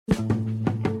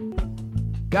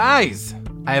Guys,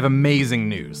 I have amazing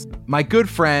news. My good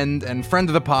friend and friend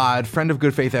of the pod, friend of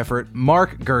Good Faith Effort,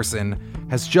 Mark Gerson,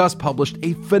 has just published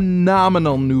a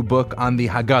phenomenal new book on the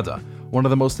Haggadah, one of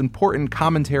the most important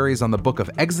commentaries on the book of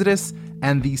Exodus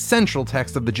and the central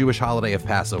text of the Jewish holiday of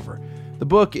Passover. The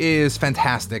book is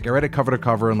fantastic. I read it cover to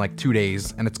cover in like 2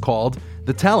 days, and it's called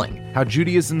The Telling: How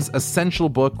Judaism's Essential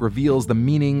Book Reveals the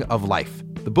Meaning of Life.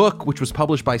 The book, which was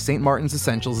published by St. Martin's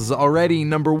Essentials, is already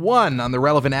 #1 on the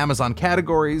relevant Amazon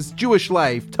categories: Jewish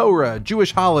life, Torah,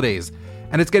 Jewish holidays,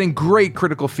 and it's getting great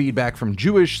critical feedback from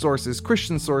Jewish sources,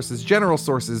 Christian sources, general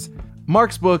sources.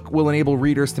 Mark's book will enable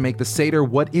readers to make the Seder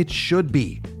what it should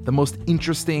be: the most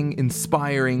interesting,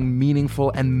 inspiring,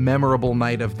 meaningful, and memorable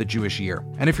night of the Jewish year.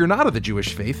 And if you're not of the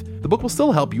Jewish faith, the book will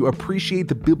still help you appreciate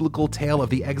the biblical tale of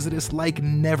the Exodus like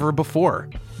never before.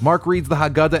 Mark reads the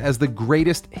Haggadah as the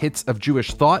greatest hits of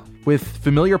Jewish thought, with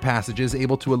familiar passages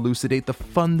able to elucidate the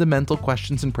fundamental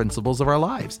questions and principles of our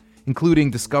lives,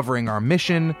 including discovering our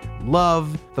mission,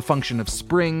 love, the function of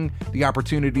spring, the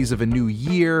opportunities of a new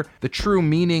year, the true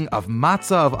meaning of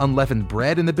matzah, of unleavened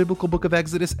bread in the biblical book of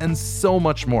Exodus, and so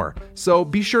much more. So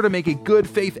be sure to make a good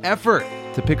faith effort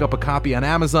to pick up a copy on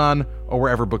Amazon or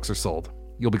wherever books are sold.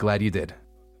 You'll be glad you did.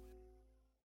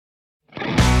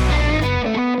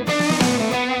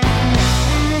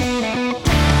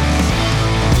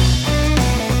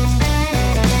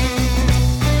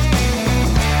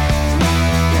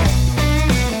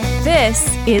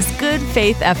 This is Good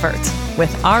Faith Effort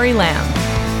with Ari Lamb.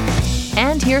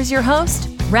 And here's your host,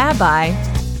 Rabbi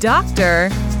Dr.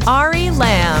 Ari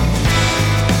Lamb.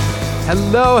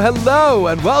 Hello,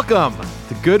 and welcome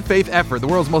to Good Faith Effort, the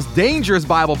world's most dangerous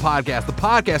Bible podcast, the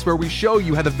podcast where we show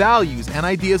you how the values and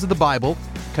ideas of the Bible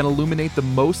can illuminate the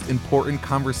most important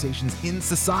conversations in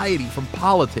society, from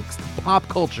politics to pop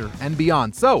culture and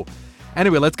beyond. So,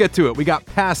 anyway, let's get to it. We got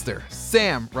Pastor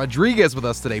Sam Rodriguez with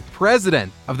us today,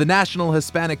 president of the National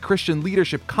Hispanic Christian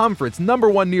Leadership Conference,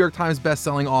 #1 New York Times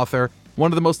bestselling author,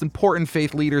 one of the most important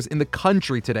faith leaders in the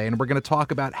country today, and we're going to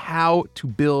talk about how to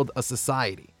build a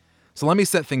society. So let me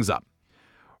set things up.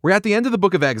 We're at the end of the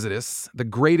book of Exodus, the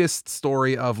greatest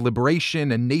story of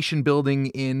liberation and nation building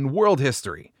in world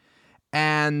history.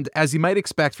 And as you might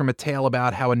expect from a tale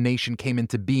about how a nation came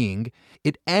into being,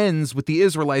 it ends with the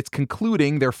Israelites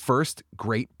concluding their first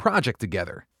great project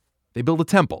together. They build a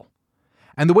temple.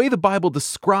 And the way the Bible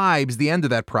describes the end of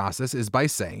that process is by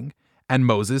saying, "And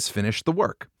Moses finished the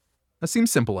work." That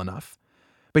seems simple enough.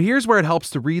 But here's where it helps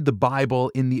to read the Bible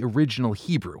in the original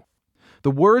Hebrew. The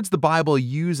words the Bible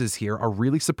uses here are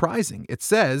really surprising. It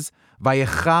says,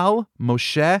 "Vayechal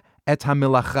Moshe et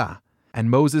hamilacha,"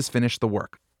 and Moses finished the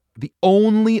work. The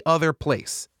only other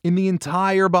place in the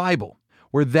entire Bible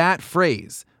where that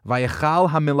phrase, Vayechal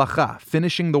hamilacha,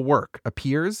 finishing the work,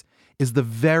 appears is the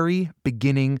very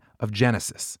beginning of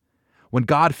Genesis. When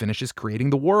God finishes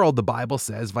creating the world, the Bible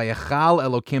says, Vayechal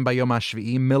Elokim bayom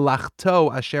hashvi'i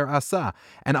milachto asher asa,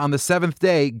 and on the seventh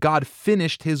day, God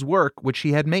finished his work which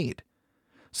he had made.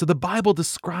 So the Bible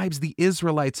describes the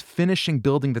Israelites finishing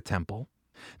building the temple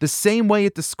the same way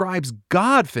it describes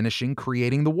God finishing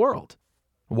creating the world.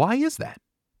 Why is that?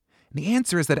 And the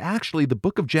answer is that actually the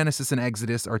book of Genesis and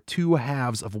Exodus are two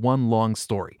halves of one long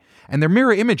story, and they're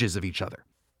mirror images of each other.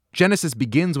 Genesis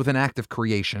begins with an act of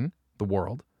creation, the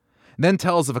world, then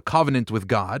tells of a covenant with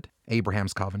God,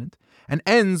 Abraham's covenant, and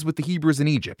ends with the Hebrews in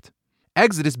Egypt.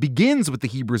 Exodus begins with the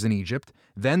Hebrews in Egypt,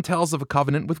 then tells of a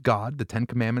covenant with God, the Ten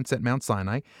Commandments at Mount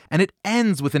Sinai, and it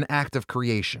ends with an act of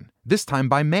creation, this time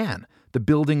by man, the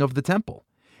building of the temple.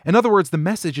 In other words, the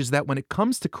message is that when it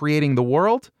comes to creating the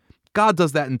world, God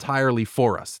does that entirely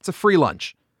for us. It's a free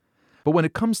lunch. But when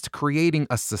it comes to creating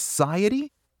a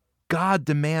society, God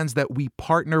demands that we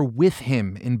partner with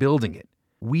him in building it.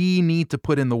 We need to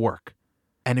put in the work.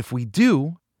 And if we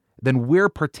do, then we're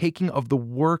partaking of the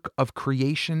work of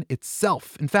creation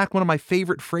itself. In fact, one of my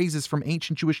favorite phrases from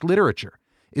ancient Jewish literature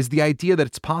is the idea that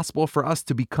it's possible for us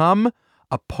to become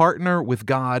a partner with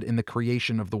God in the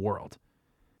creation of the world.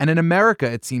 And in America,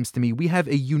 it seems to me, we have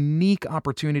a unique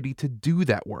opportunity to do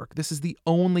that work. This is the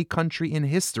only country in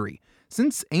history,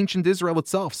 since ancient Israel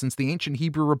itself, since the ancient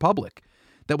Hebrew Republic,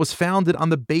 that was founded on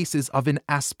the basis of an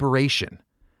aspiration,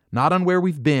 not on where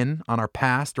we've been, on our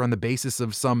past, or on the basis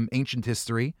of some ancient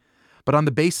history, but on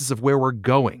the basis of where we're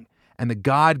going and the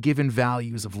God-given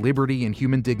values of liberty and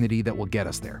human dignity that will get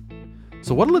us there.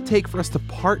 So what will it take for us to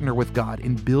partner with God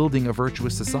in building a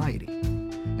virtuous society?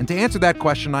 And to answer that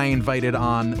question, I invited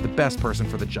on the best person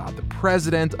for the job, the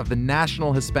president of the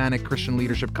National Hispanic Christian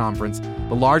Leadership Conference,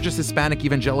 the largest Hispanic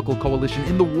evangelical coalition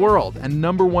in the world, and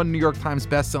 #1 New York Times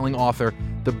bestselling author,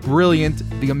 the brilliant,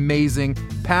 the amazing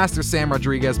Pastor Sam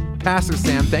Rodriguez. Pastor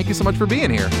Sam, thank you so much for being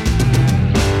here.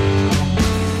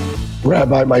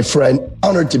 Rabbi, my friend,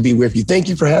 honored to be with you. Thank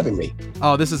you for having me.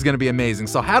 Oh, this is going to be amazing.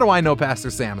 So how do I know Pastor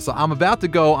Sam? So I'm about to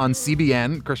go on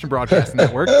CBN, Christian Broadcasting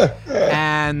Network,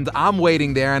 and I'm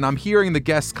waiting there, and I'm hearing the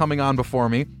guests coming on before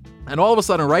me. And all of a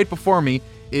sudden, right before me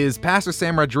is Pastor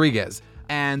Sam Rodriguez.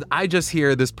 And I just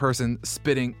hear this person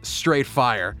spitting straight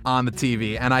fire on the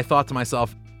TV. And I thought to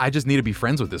myself, I just need to be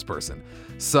friends with this person.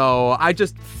 So I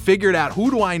just figured out, who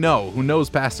do I know who knows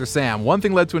Pastor Sam? One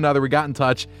thing led to another. We got in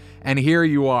touch, and here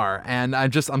you are. And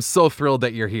I'm so thrilled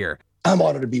that you're here. I'm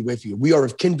honored to be with you. We are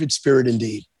of kindred spirit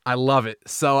indeed. I love it.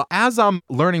 So as I'm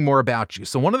learning more about you,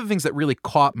 so one of the things that really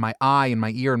caught my eye and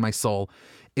my ear and my soul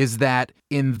is that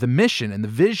in the mission and the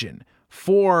vision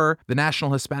for the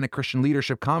National Hispanic Christian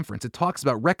Leadership Conference, it talks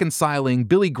about reconciling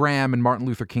Billy Graham and Martin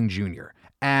Luther King Jr.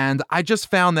 And I just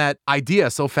found that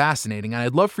idea so fascinating, and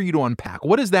I'd love for you to unpack.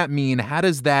 What does that mean? How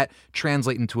does that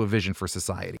translate into a vision for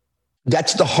society?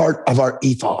 That's the heart of our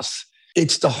ethos.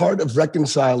 It's the heart of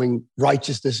reconciling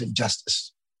righteousness and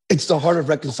justice. It's the heart of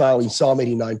reconciling Psalm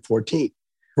 89:14.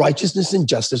 Righteousness and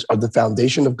justice are the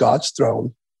foundation of God's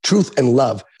throne. Truth and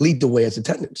love lead the way as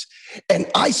attendants. And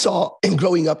I saw, in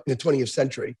growing up in the 20th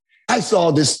century, I saw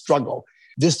this struggle,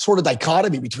 this sort of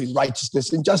dichotomy between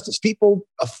righteousness and justice. People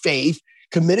of faith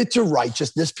committed to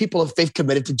righteousness, people of faith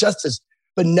committed to justice,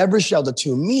 but never shall the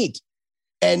two meet.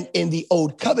 And in the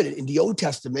Old Covenant, in the Old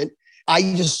Testament, I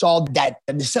just saw that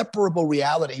inseparable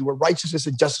reality where righteousness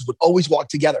and justice would always walk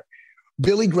together.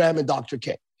 Billy Graham and Dr.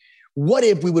 King. What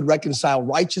if we would reconcile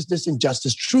righteousness and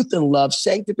justice, truth and love,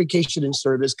 sanctification and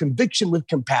service, conviction with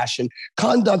compassion,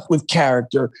 conduct with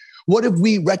character? What if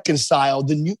we reconcile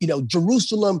the new,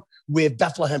 Jerusalem with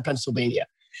Bethlehem, Pennsylvania?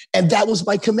 And that was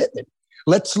my commitment.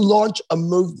 Let's launch a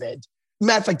movement.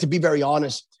 Matter of fact, to be very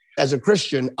honest, as a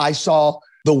Christian, I saw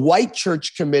the white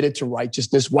church committed to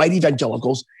righteousness, white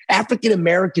evangelicals,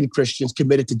 African-American Christians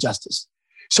committed to justice.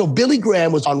 So Billy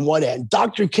Graham was on one end,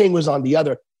 Dr. King was on the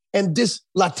other. And this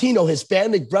Latino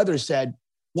Hispanic brother said,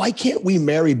 why can't we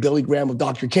marry Billy Graham with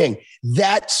Dr. King?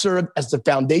 That served as the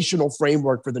foundational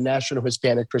framework for the National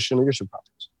Hispanic Christian Leadership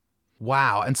Conference.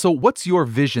 Wow. And so what's your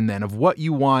vision then of what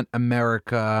you want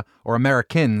America or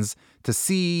Americans to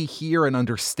see, hear, and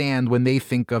understand when they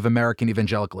think of American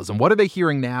evangelicalism? What are they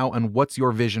hearing now, and what's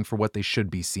your vision for what they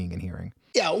should be seeing and hearing?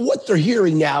 Yeah, what they're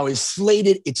hearing now is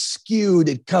slated, it's skewed,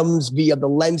 it comes via the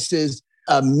lenses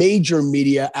of major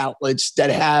media outlets that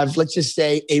have, let's just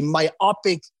say, a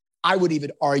myopic, I would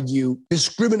even argue,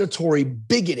 discriminatory,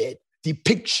 bigoted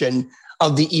depiction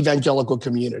of the evangelical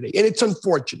community. And it's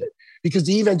unfortunate, because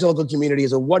the evangelical community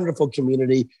is a wonderful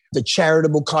community, the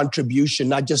charitable contribution,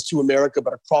 not just to America,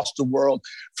 but across the world,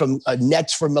 from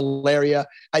nets for malaria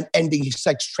and ending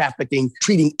sex trafficking,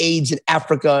 treating AIDS in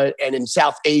Africa and in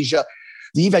South Asia.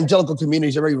 The evangelical community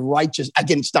is a very righteous.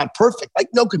 Again, it's not perfect, like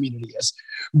no community is,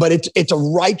 but it's a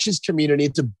righteous community.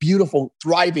 It's a beautiful,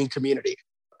 thriving community.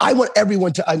 I want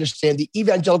everyone to understand the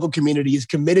evangelical community is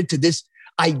committed to this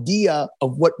idea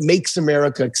of what makes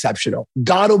America exceptional.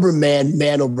 God over man,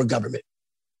 man over government.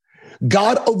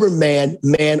 God over man,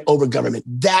 man over government.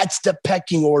 That's the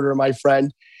pecking order, my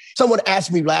friend. Someone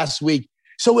asked me last week,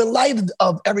 so in light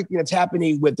of everything that's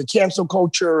happening with the cancel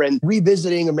culture and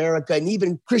revisiting America and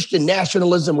even Christian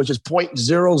nationalism, which is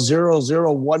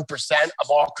 0.0001% of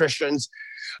all Christians,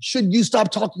 should you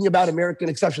stop talking about American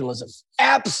exceptionalism?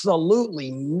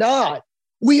 Absolutely not.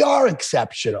 We are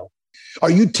exceptional. Are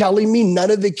you telling me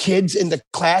none of the kids in the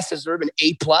class deserve an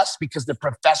A+ because the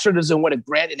professor doesn't want to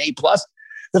grant an A+?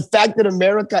 The fact that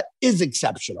America is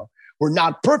exceptional. We're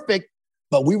not perfect,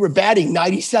 but we were batting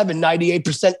 97,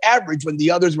 98% average when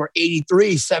the others were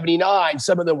 83, 79.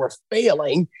 Some of them were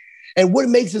failing. And what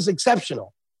makes us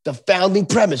exceptional? The founding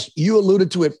premise. You alluded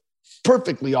to it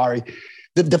perfectly, Ari.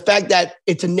 The fact that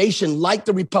it's a nation like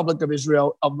the Republic of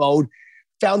Israel of old,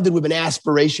 founded with an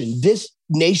aspiration. This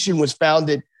nation was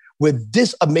founded with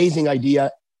this amazing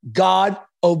idea: God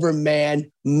over man,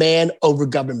 man over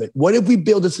government. What if we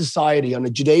build a society on a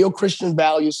Judeo-Christian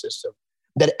value system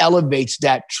that elevates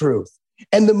that truth?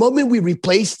 And the moment we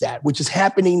replace that, which is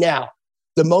happening now,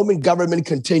 the moment government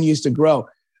continues to grow.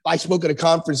 I spoke at a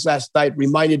conference last night,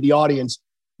 reminded the audience,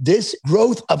 this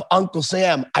growth of Uncle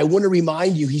Sam, I want to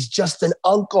remind you, he's just an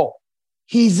uncle.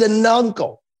 He's an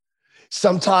uncle.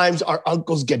 Sometimes our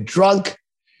uncles get drunk.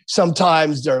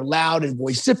 Sometimes they're loud and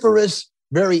vociferous,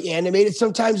 very animated.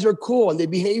 Sometimes they're cool and they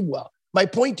behave well. My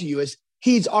point to you is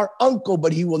he's our uncle,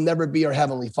 but he will never be our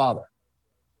heavenly father.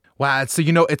 Wow. So,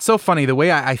 it's so funny. The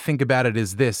way I think about it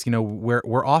is this,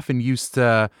 we're often used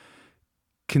to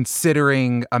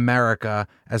considering America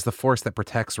as the force that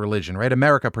protects religion, right?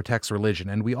 America protects religion.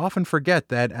 And we often forget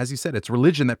that, as you said, it's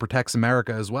religion that protects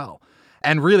America as well.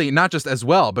 And really, not just as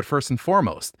well, but first and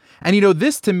foremost. And,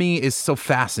 this to me is so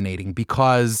fascinating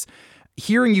because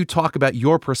hearing you talk about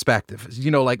your perspective,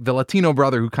 like the Latino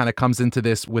brother who kind of comes into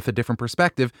this with a different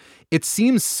perspective, it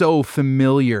seems so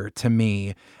familiar to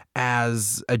me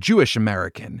as a Jewish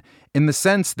American in the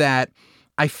sense that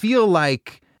I feel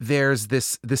like there's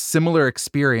this similar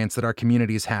experience that our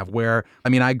communities have where,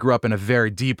 I grew up in a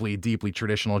very deeply, deeply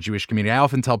traditional Jewish community. I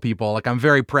often tell people, I'm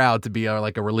very proud to be a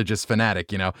religious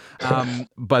fanatic,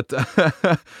 but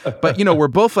we're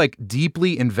both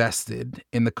deeply invested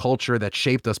in the culture that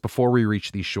shaped us before we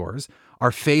reached these shores.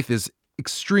 Our faith is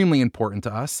extremely important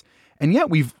to us. And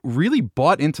yet we've really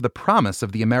bought into the promise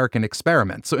of the American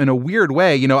experiment. So in a weird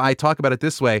way, I talk about it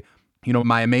this way,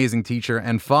 my amazing teacher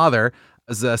and father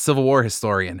is a Civil War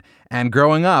historian. And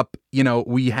growing up,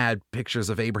 we had pictures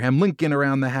of Abraham Lincoln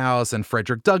around the house and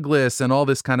Frederick Douglass and all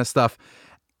this kind of stuff.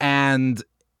 And,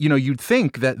 you'd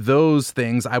think that those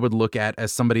things I would look at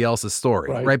as somebody else's story,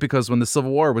 right? Because when the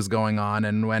Civil War was going on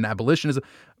and when abolitionism,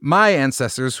 my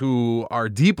ancestors, who are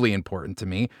deeply important to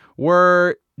me,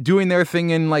 were doing their thing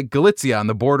in Galicia on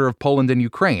the border of Poland and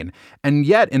Ukraine. And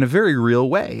yet, in a very real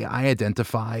way, I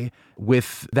identify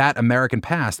with that American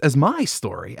past as my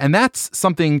story. And that's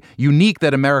something unique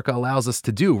that America allows us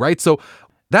to do, right? So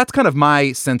that's kind of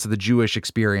my sense of the Jewish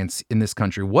experience in this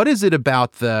country. What is it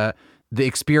about the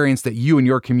experience that you and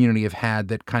your community have had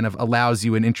that kind of allows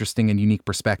you an interesting and unique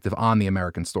perspective on the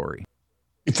American story?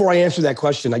 Before I answer that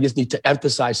question, I just need to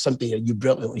emphasize something that you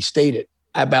brilliantly stated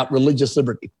about religious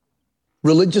liberty.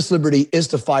 Religious liberty is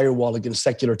the firewall against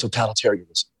secular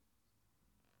totalitarianism.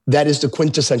 That is the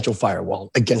quintessential firewall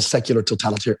against secular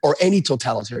totalitarianism or any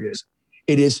totalitarianism.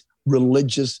 It is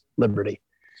religious liberty.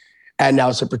 And now,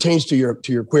 as it pertains to your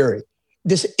query,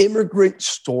 this immigrant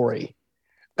story,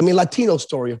 Latino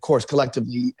story, of course,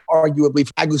 collectively, arguably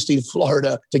from Agustin,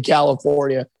 Florida to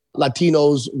California,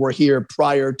 Latinos were here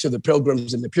prior to the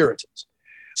Pilgrims and the Puritans.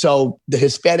 So the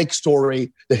Hispanic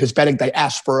story, the Hispanic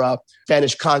diaspora,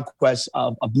 Spanish conquest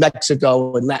of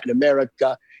Mexico and Latin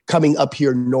America, coming up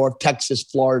here north, Texas,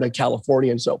 Florida,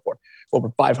 California, and so forth, over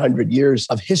 500 years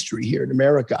of history here in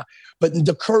America. But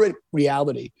the current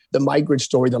reality, the migrant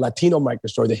story, the Latino migrant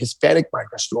story, the Hispanic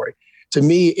migrant story, to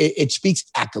me, it speaks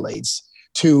accolades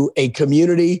to a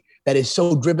community that is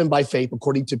so driven by faith.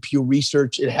 According to Pew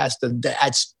Research, it has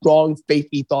that strong faith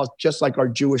ethos, just like our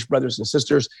Jewish brothers and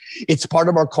sisters. It's part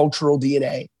of our cultural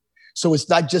DNA. So it's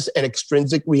not just an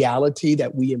extrinsic reality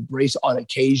that we embrace on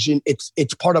occasion.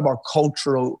 It's part of our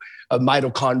cultural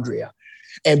mitochondria.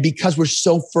 And because we're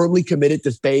so firmly committed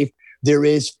to faith, there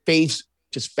is faith,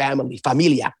 just family,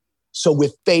 familia. So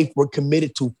with faith, we're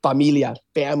committed to familia,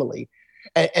 family.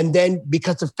 And then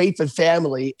because of faith and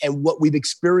family and what we've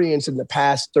experienced in the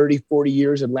past 30, 40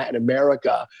 years in Latin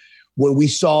America, when we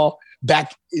saw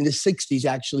back in the 60s,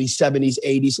 actually 70s,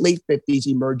 80s, late 50s,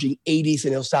 emerging 80s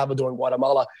in El Salvador and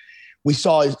Guatemala, we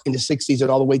saw in the 60s and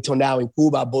all the way till now in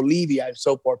Cuba, Bolivia, and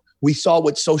so forth, we saw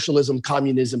what socialism,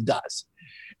 communism does.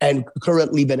 And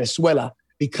currently Venezuela,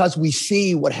 because we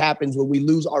see what happens when we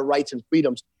lose our rights and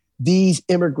freedoms, these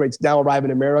immigrants now arrive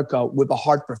in America with a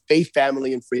heart for faith,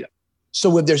 family, and freedom.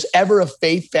 So if there's ever a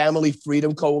faith, family,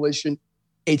 freedom coalition,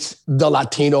 it's the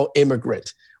Latino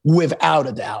immigrant, without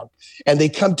a doubt. And they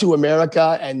come to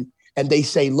America and they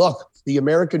say, look, the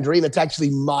American dream, it's actually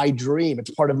my dream.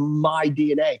 It's part of my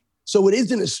DNA. So it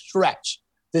isn't a stretch,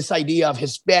 this idea of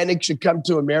Hispanics should come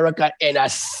to America and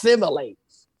assimilate.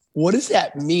 What does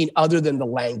that mean other than the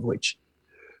language?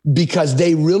 Because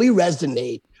they really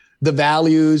resonate the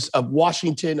values of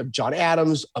Washington, of John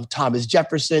Adams, of Thomas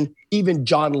Jefferson, even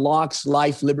John Locke's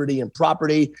life, liberty, and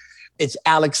property. It's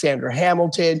Alexander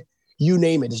Hamilton, you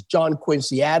name it. It's John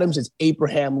Quincy Adams, it's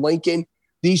Abraham Lincoln.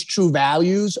 These true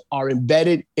values are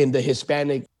embedded in the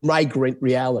Hispanic migrant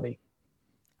reality.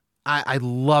 I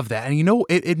love that. And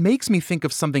it makes me think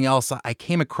of something else I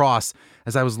came across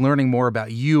as I was learning more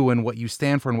about you and what you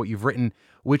stand for and what you've written,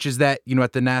 which is that,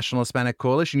 at the National Hispanic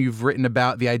Coalition, you've written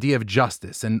about the idea of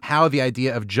justice and how the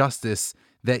idea of justice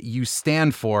that you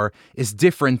stand for is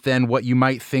different than what you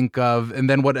might think of and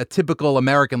then what a typical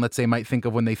American, let's say, might think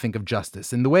of when they think of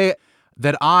justice. And the way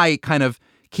that I kind of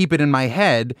keep it in my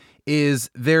head is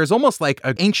there's almost like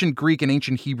an ancient Greek and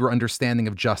ancient Hebrew understanding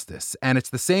of justice. And it's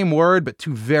the same word, but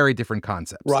two very different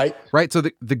concepts. Right. So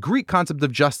the Greek concept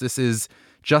of justice is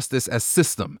justice as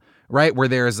system, right? Where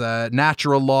there's a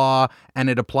natural law and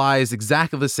it applies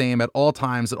exactly the same at all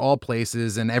times, at all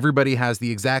places, and everybody has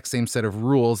the exact same set of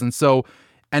rules. And so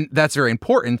And that's very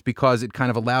important because it kind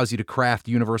of allows you to craft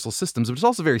universal systems, but it's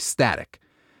also very static.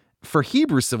 For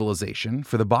Hebrew civilization,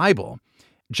 for the Bible,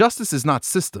 justice is not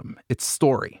system, it's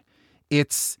story.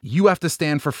 It's you have to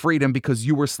stand for freedom because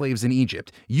you were slaves in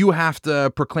Egypt. You have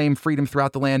to proclaim freedom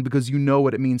throughout the land because you know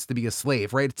what it means to be a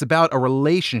slave, right? It's about a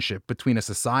relationship between a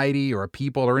society or a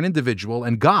people or an individual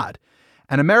and God.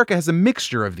 And America has a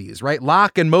mixture of these, right?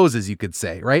 Locke and Moses, you could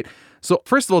say, right? So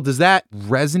first of all, does that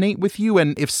resonate with you?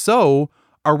 And if so,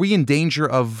 are we in danger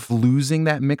of losing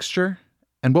that mixture?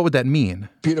 And what would that mean?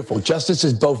 Beautiful. Justice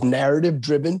is both narrative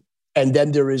driven, and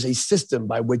then there is a system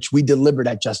by which we deliver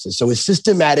that justice. So it's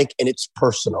systematic and it's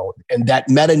personal. And that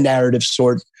meta-narrative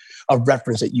sort of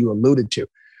reference that you alluded to.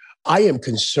 I am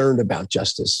concerned about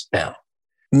justice now.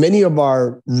 Many of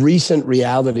our recent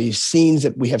reality scenes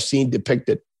that we have seen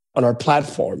depicted on our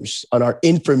platforms, on our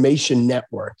information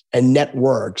network and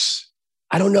networks,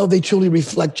 I don't know if they truly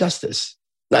reflect justice.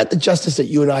 Not the justice that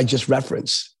you and I just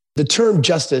referenced. The term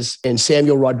justice in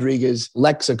Samuel Rodriguez'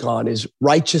 lexicon is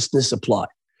righteousness applied.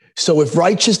 So if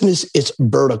righteousness is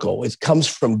vertical, it comes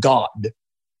from God,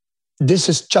 this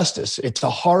is justice. It's a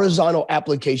horizontal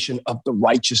application of the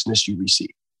righteousness you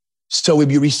receive. So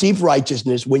if you receive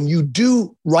righteousness, when you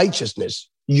do righteousness,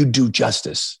 you do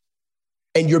justice.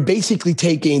 And you're basically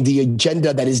taking the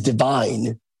agenda that is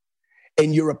divine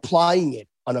and you're applying it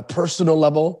on a personal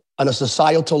level, on a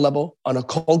societal level, on a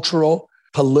cultural,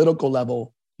 political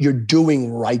level. You're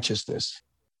doing righteousness.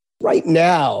 Right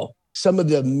now, some of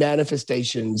the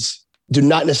manifestations do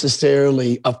not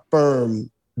necessarily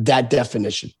affirm that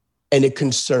definition. And it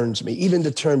concerns me. Even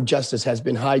the term justice has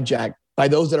been hijacked by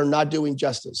those that are not doing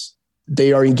justice.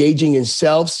 They are engaging in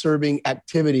self-serving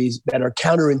activities that are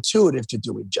counterintuitive to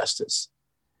doing justice.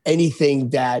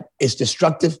 Anything that is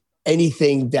destructive,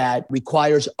 anything that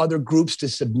requires other groups to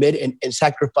submit and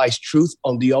sacrifice truth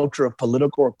on the altar of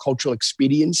political or cultural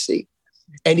expediency,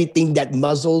 anything that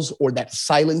muzzles or that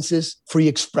silences free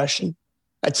expression,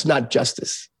 that's not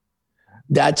justice.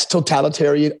 That's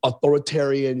totalitarian,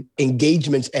 authoritarian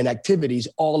engagements and activities,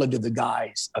 all under the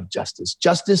guise of justice.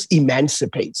 Justice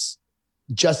emancipates.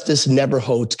 Justice never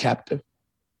holds captive.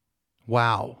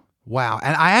 Wow.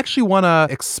 And I actually want to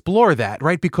explore that,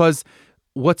 right? Because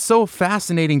what's so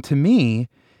fascinating to me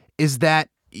is that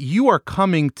you are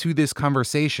coming to this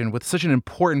conversation with such an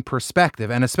important perspective,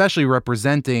 and especially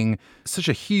representing such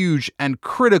a huge and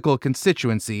critical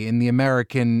constituency in the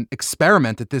American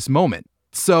experiment at this moment.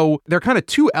 So there are kind of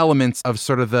two elements of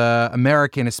sort of the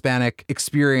American Hispanic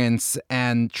experience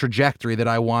and trajectory that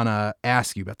I want to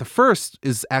ask you about. The first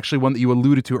is actually one that you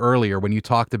alluded to earlier when you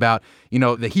talked about,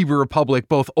 the Hebrew Republic,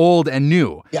 both old and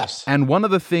new. Yes. And one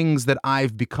of the things that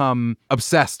I've become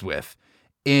obsessed with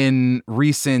in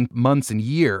recent months and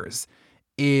years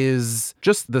is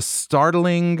just the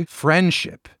startling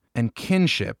friendship and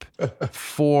kinship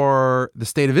for the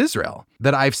state of Israel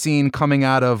that I've seen coming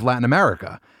out of Latin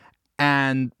America.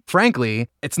 And frankly,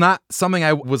 it's not something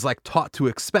I was taught to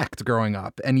expect growing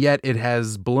up, and yet it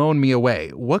has blown me away.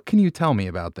 What can you tell me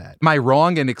about that? Am I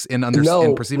wrong in perceiving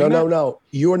that? No.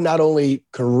 You're not only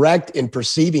correct in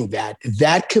perceiving that.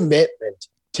 That commitment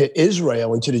to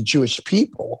Israel and to the Jewish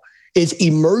people is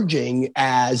emerging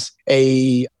as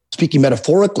speaking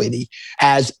metaphorically,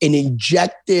 as an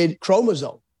injected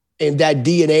chromosome in that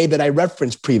DNA that I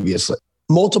referenced previously.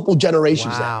 Multiple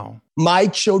generations. Wow. Now. My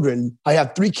children, I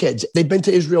have 3 kids. They've been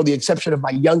to Israel, the exception of my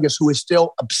youngest, who is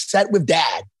still upset with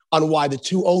dad on why the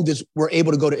 2 oldest were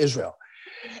able to go to Israel.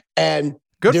 And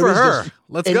good for her.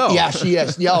 Let's go. Yeah, she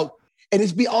is. And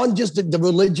it's beyond just the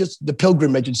religious, the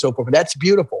pilgrimage and so forth. But that's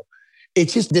beautiful.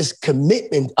 It's just this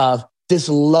commitment of this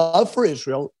love for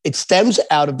Israel. It stems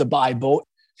out of the Bible.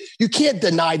 You can't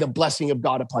deny the blessing of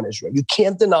God upon Israel. You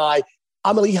can't deny.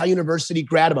 I'm a Lehigh University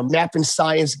grad. I'm a math and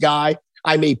science guy.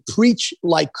 I may preach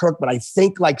like Kirk, but I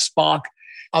think like Spock.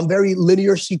 I'm very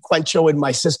linear, sequential in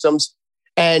my systems.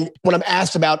 And when I'm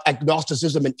asked about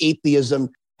agnosticism and atheism,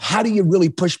 how do you really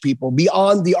push people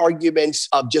beyond the arguments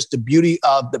of just the beauty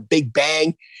of the Big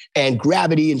Bang and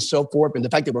gravity and so forth, and the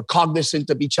fact that we're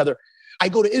cognizant of each other? I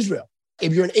go to Israel.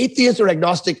 If you're an atheist or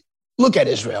agnostic, look at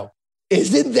Israel.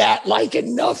 Isn't that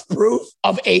enough proof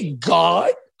of a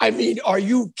God? I mean, are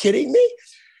you kidding me?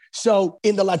 So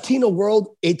in the Latino world,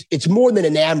 it's more than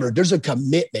enamored. There's a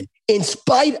commitment in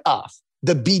spite of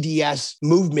the BDS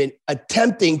movement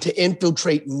attempting to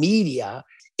infiltrate media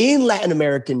in Latin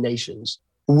American nations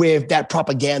with that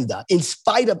propaganda, in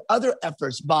spite of other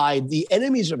efforts by the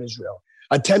enemies of Israel,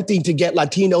 attempting to get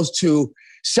Latinos to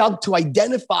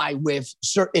identify with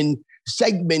certain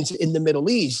segments in the Middle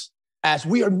East. as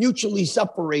we are mutually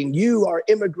suffering. You are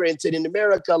immigrants, and in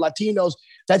America, Latinos,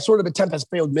 that sort of attempt has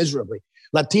failed miserably.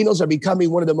 Latinos are becoming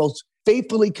one of the most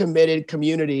faithfully committed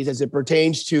communities as it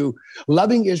pertains to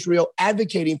loving Israel,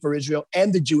 advocating for Israel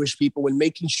and the Jewish people, and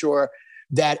making sure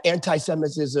that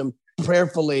anti-Semitism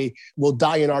prayerfully will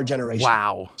die in our generation.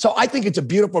 Wow. So I think it's a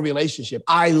beautiful relationship.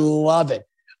 I love it.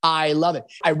 I love it.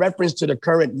 I referenced to the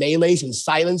current melees and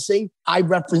silencing. I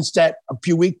referenced that a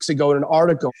few weeks ago in an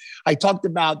article. I talked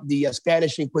about the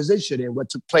Spanish Inquisition and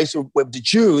what took place with the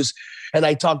Jews. And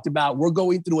I talked about we're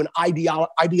going through an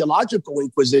ideological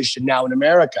inquisition now in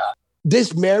America.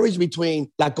 This marriage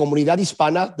between La Comunidad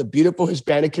Hispana, the beautiful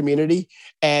Hispanic community,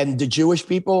 and the Jewish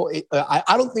people,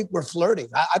 I don't think we're flirting.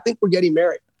 I think we're getting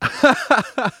married.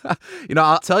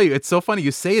 I'll tell you, it's so funny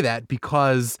you say that,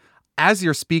 because as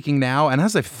you're speaking now, and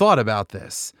as I've thought about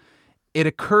this, it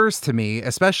occurs to me,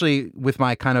 especially with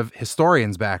my kind of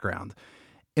historian's background,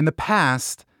 in the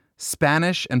past,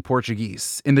 Spanish and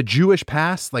Portuguese, in the Jewish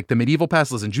past, like the medieval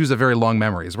past, listen, Jews have very long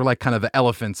memories. We're like kind of the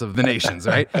elephants of the nations,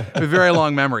 right? We have very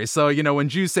long memories. So, when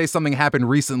Jews say something happened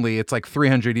recently, it's like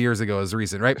 300 years ago is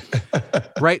recent, right?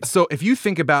 Right. So if you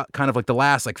think about kind of like the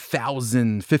last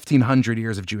 1,000, 1,500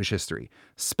 years of Jewish history,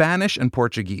 Spanish and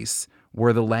Portuguese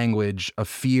were the language of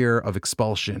fear, of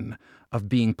expulsion, of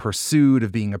being pursued,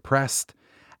 of being oppressed.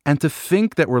 And to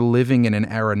think that we're living in an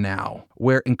era now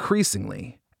where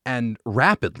increasingly and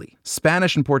rapidly,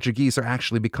 Spanish and Portuguese are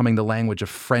actually becoming the language of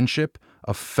friendship,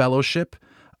 of fellowship,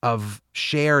 of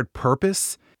shared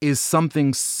purpose, is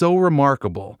something so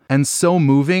remarkable and so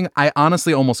moving. I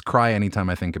honestly almost cry anytime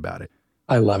I think about it.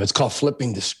 I love it. It's called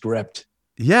flipping the script.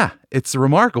 Yeah, it's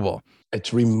remarkable.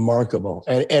 It's remarkable.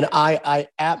 And I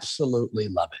absolutely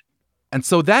love it. And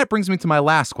so that brings me to my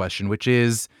last question, which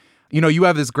is, you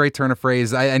have this great turn of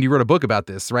phrase, and you wrote a book about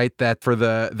this, right? That for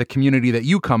the community that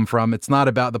you come from, it's not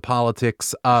about the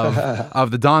politics of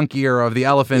the donkey or of the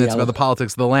elephant, it's about the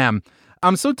politics of the lamb.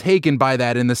 I'm so taken by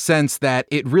that in the sense that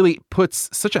it really puts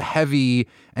such a heavy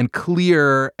and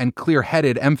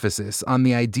clear-headed emphasis on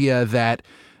the idea that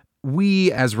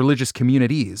we as religious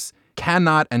communities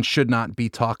cannot and should not be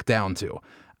talked down to.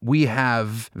 We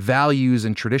have values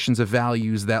and traditions of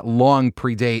values that long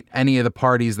predate any of the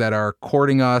parties that are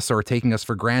courting us or taking us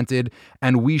for granted,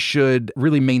 and we should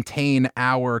really maintain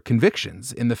our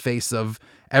convictions in the face of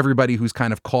everybody who's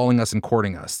kind of calling us and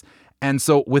courting us. And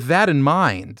so with that in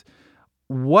mind,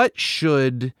 what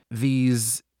should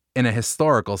these, in a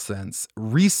historical sense,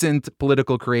 recent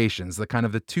political creations, the kind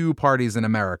of the two parties in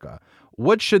America,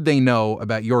 what should they know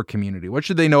about your community? What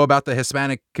should they know about the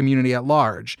Hispanic community at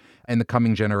large in the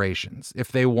coming generations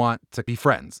if they want to be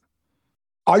friends?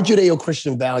 Our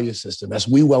Judeo-Christian value system, as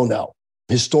we well know,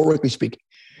 historically speaking,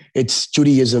 it's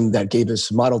Judaism that gave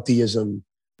us monotheism,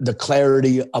 the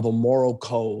clarity of a moral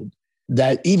code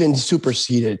that even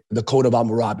superseded the code of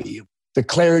Hammurabi. The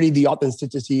clarity, the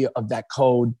authenticity of that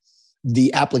code,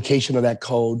 the application of that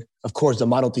code, of course, the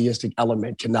monotheistic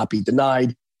element cannot be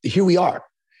denied. Here we are.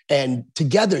 And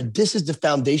together, this is the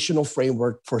foundational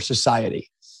framework for society,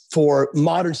 for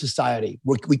modern society.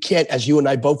 We can't, as you and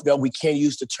I both know, we can't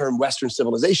use the term Western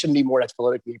civilization anymore. That's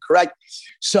politically incorrect.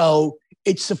 So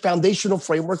it's a foundational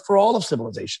framework for all of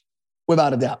civilization,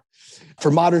 without a doubt.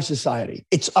 For modern society,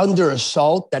 it's under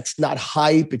assault. That's not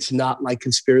hype. It's not like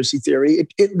conspiracy theory.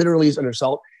 It literally is under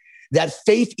assault. That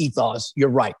faith ethos, you're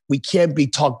right, we can't be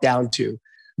talked down to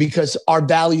because our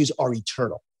values are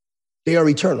eternal. They are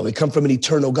eternal. They come from an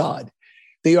eternal God.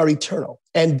 They are eternal.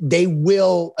 And they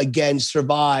will, again,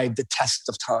 survive the test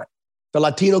of time. The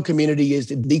Latino community is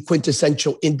the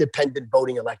quintessential independent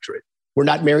voting electorate. We're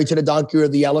not married to the donkey or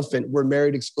the elephant. We're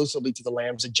married exclusively to the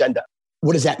Lamb's agenda.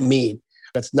 What does that mean?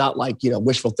 That's not like,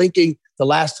 wishful thinking. The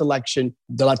last election,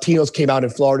 the Latinos came out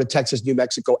in Florida, Texas, New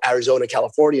Mexico, Arizona,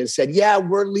 California, and said, yeah,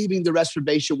 we're leaving the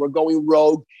reservation. We're going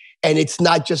rogue. And it's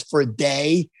not just for a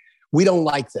day. We don't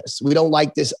like this. We don't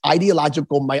like this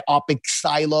ideological, myopic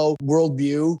silo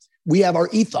worldview. We have our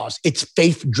ethos. It's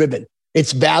faith-driven.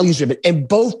 It's values-driven. And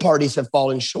both parties have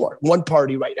fallen short. One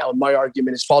party right now, in my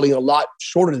argument, is falling a lot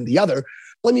shorter than the other.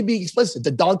 Let me be explicit.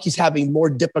 The donkey's having more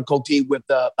difficulty with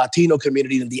the Latino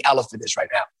community than the elephant is right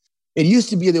now. It used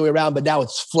to be the other way around, but now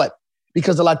it's flipped.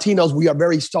 Because the Latinos, we are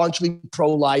very staunchly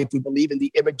pro-life. We believe in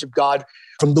the image of God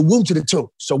from the womb to the tomb.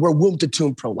 So we're womb to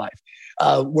tomb pro-life.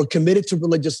 We're committed to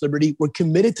religious liberty. We're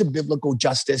committed to biblical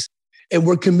justice. And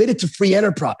we're committed to free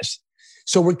enterprise.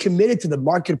 So we're committed to the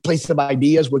marketplace of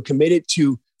ideas. We're committed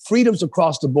to freedoms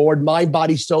across the board, mind,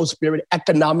 body, soul, spirit,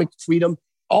 economic freedom.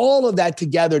 All of that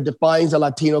together defines the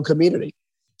Latino community.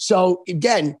 So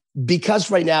again,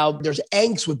 because right now there's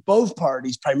angst with both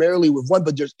parties, primarily with one,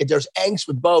 but there's angst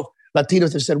with both.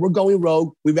 Latinos have said, we're going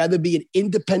rogue. We'd rather be an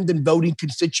independent voting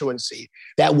constituency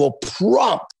that will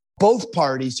prompt both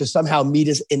parties to somehow meet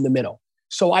us in the middle.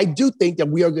 So I do think that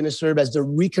we are going to serve as the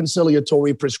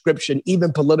reconciliatory prescription,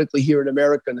 even politically here in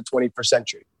America in the 21st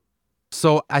century.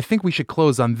 So I think we should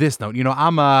close on this note.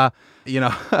 I'm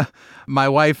my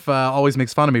wife always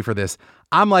makes fun of me for this.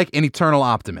 I'm like an eternal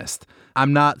optimist.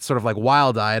 I'm not sort of like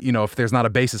wild-eyed. If there's not a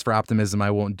basis for optimism,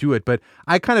 I won't do it. But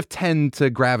I kind of tend to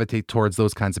gravitate towards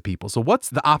those kinds of people. So what's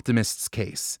the optimist's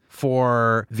case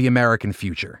for the American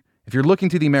future? If you're looking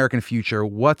to the American future,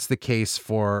 what's the case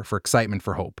for excitement,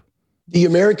 for hope? The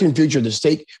American future,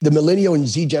 the millennial and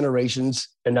Z generations,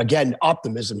 and again,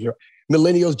 optimism here,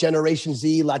 millennials, Generation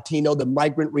Z, Latino, the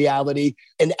migrant reality,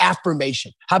 an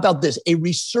affirmation. How about this? A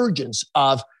resurgence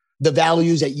of the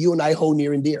values that you and I hold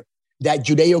near and dear, that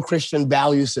Judeo-Christian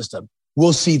value system.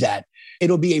 We'll see that.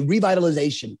 It'll be a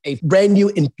revitalization, a brand new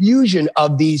infusion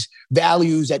of these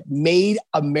values that made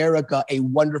America a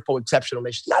wonderful, exceptional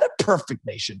nation. Not a perfect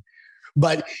nation,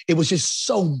 but it was just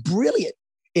so brilliant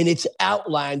in its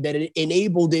outline that it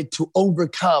enabled it to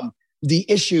overcome the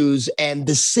issues and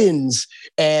the sins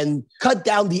and cut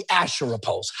down the Asherah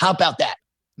poles. How about that?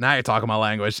 Now you're talking my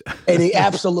language.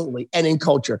 Absolutely. And in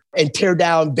culture. And tear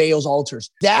down Baal's altars.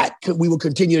 That we will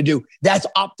continue to do. That's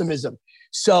optimism.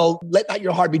 So let not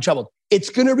your heart be troubled. It's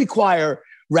going to require,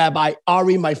 Rabbi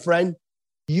Ari, my friend,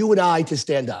 you and I to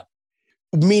stand up.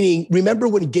 Meaning, remember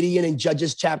when Gideon in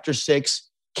Judges chapter 6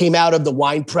 came out of the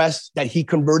wine press that he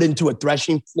converted into a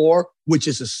threshing floor, which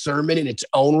is a sermon in its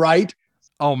own right?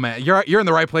 Oh, man, you're in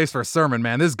the right place for a sermon,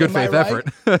 man. This is good faith effort.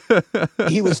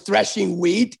 He was threshing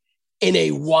wheat in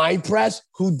a wine press.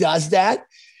 Who does that?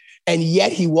 And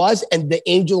yet he was. And the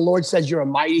angel of the Lord says, you're a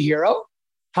mighty hero.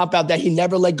 How about that? He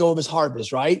never let go of his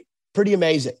harvest, right? Pretty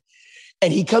amazing.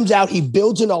 And he comes out, he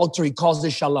builds an altar, he calls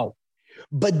it Shalom.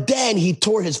 But then he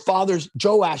tore his father's,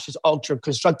 Joash's altar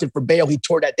constructed for Baal. He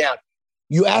tore that down.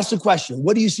 You ask the question,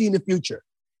 what do you see in the future?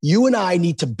 You and I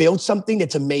need to build something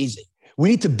that's amazing. We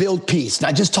need to build peace,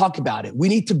 not just talk about it. We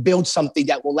need to build something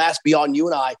that will last beyond you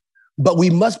and I, but we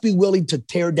must be willing to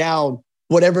tear down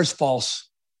whatever's false.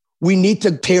 We need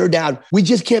to tear down. We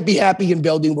just can't be happy in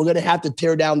building. We're going to have to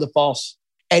tear down the false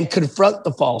and confront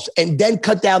the false and then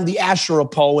cut down the Asherah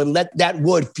pole and let that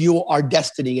wood fuel our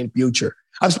destiny and future.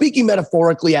 I'm speaking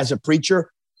metaphorically as a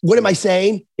preacher. What am I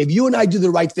saying? If you and I do the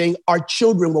right thing, our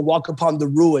children will walk upon the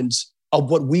ruins of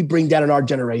what we bring down in our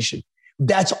generation.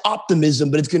 That's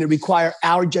optimism, but it's going to require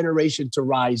our generation to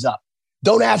rise up.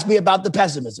 Don't ask me about the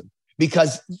pessimism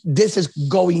because this is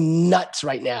going nuts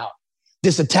right now.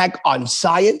 This attack on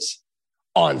science,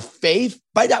 on faith.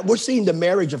 By that, we're seeing the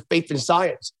marriage of faith and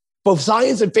science. Both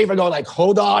science and faith are going like,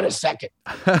 hold on a second.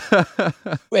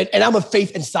 And I'm a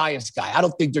faith and science guy. I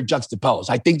don't think they're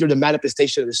juxtaposed. I think they're the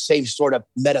manifestation of the same sort of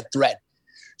meta thread.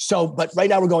 So, but right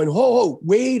now we're going,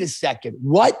 wait a second.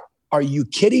 What? Are you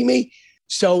kidding me?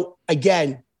 So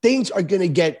again, things are going to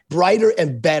get brighter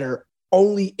and better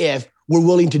only if we're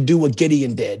willing to do what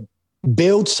Gideon did,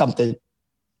 build something,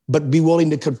 but be willing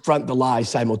to confront the lies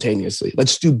simultaneously.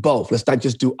 Let's do both. Let's not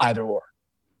just do either or.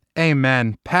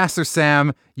 Amen. Pastor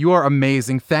Sam, you are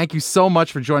amazing. Thank you so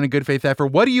much for joining Good Faith Effort.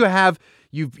 What do you have?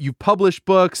 You've published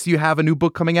books. You have a new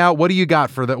book coming out. What do you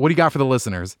got for the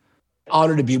listeners?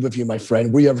 Honored to be with you, my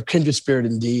friend. We are a kindred spirit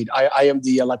indeed. I am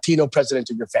the Latino president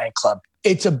of your fan club.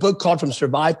 It's a book called From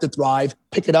Survive to Thrive.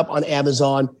 Pick it up on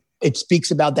Amazon. It speaks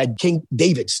about that King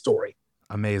David story.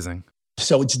 Amazing.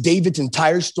 So it's David's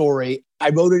entire story.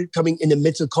 I wrote it coming in the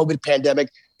midst of COVID pandemic.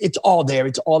 It's all there.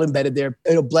 It's all embedded there.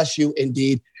 It'll bless you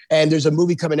indeed. And there's a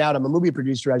movie coming out. I'm a movie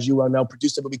producer, as you well know,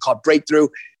 produced a movie called Breakthrough.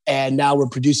 And now we're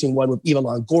producing one with Eva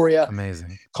Longoria.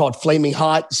 Amazing. Called Flaming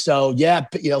Hot. So yeah,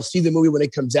 see the movie when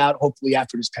it comes out, hopefully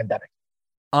after this pandemic.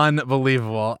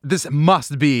 Unbelievable. This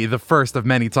must be the first of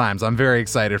many times. I'm very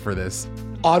excited for this.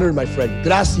 Honored, my friend.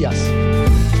 Gracias.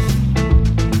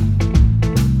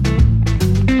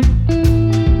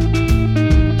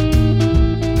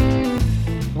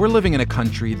 We're living in a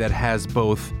country that has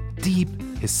both deep,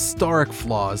 historic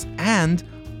flaws and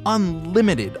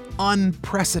unlimited,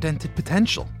 unprecedented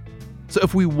potential. So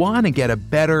if we want to get a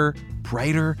better,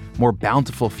 brighter, more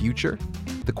bountiful future,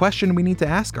 the question we need to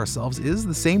ask ourselves is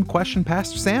the same question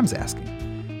Pastor Sam's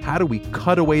asking. How do we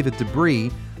cut away the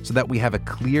debris so that we have a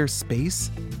clear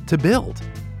space to build?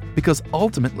 Because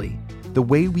ultimately, the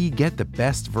way we get the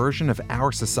best version of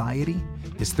our society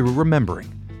is through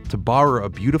remembering, to borrow a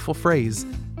beautiful phrase,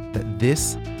 that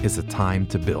this is a time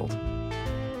to build.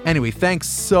 Anyway, thanks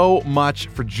so much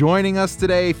for joining us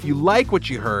today. If you like what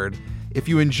you heard, if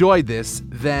you enjoyed this,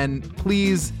 then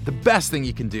please, the best thing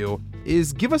you can do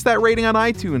is give us that rating on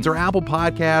iTunes or Apple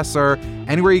Podcasts or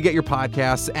anywhere you get your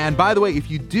podcasts. And by the way,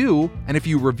 if you do, and if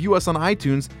you review us on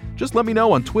iTunes, just let me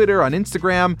know on Twitter, on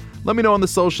Instagram, let me know on the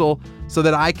social so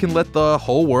that I can let the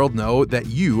whole world know that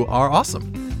you are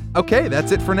awesome. Okay,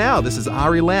 that's it for now. This is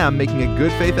Ari Lamb making a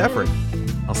good faith effort.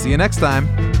 I'll see you next time.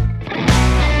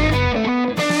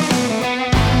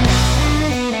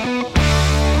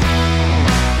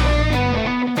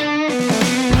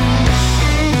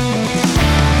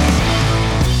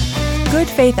 Good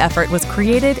Faith Effort was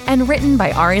created and written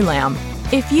by Ari Lamb.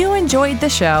 If you enjoyed the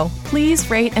show, please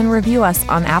rate and review us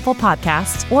on Apple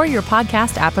Podcasts or your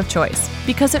podcast app of choice,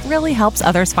 because it really helps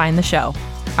others find the show.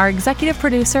 Our executive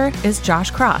producer is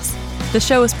Josh Cross. The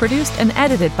show is produced and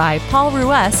edited by Paul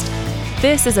Ruest.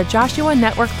 This is a Joshua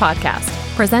Network podcast,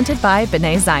 presented by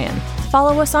B'nai Zion.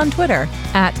 Follow us on Twitter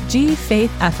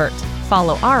 @GFaithEffort.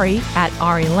 Follow Ari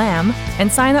 @Ari Lamb,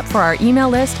 and sign up for our email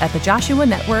list at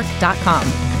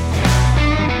thejoshuanetwork.com.